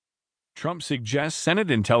Trump suggests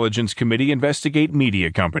Senate Intelligence Committee investigate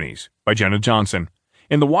media companies, by Jenna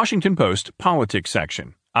in the Washington Post Politics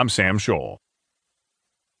section. I'm Sam Scholl.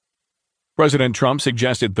 President Trump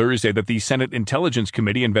suggested Thursday that the Senate Intelligence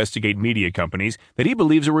Committee investigate media companies that he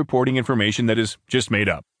believes are reporting information that is just made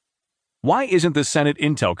up. Why isn't the Senate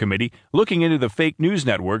Intel Committee looking into the fake news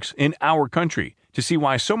networks in our country to see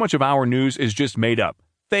why so much of our news is just made up?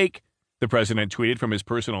 Fake, the president tweeted from his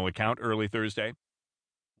personal account early Thursday.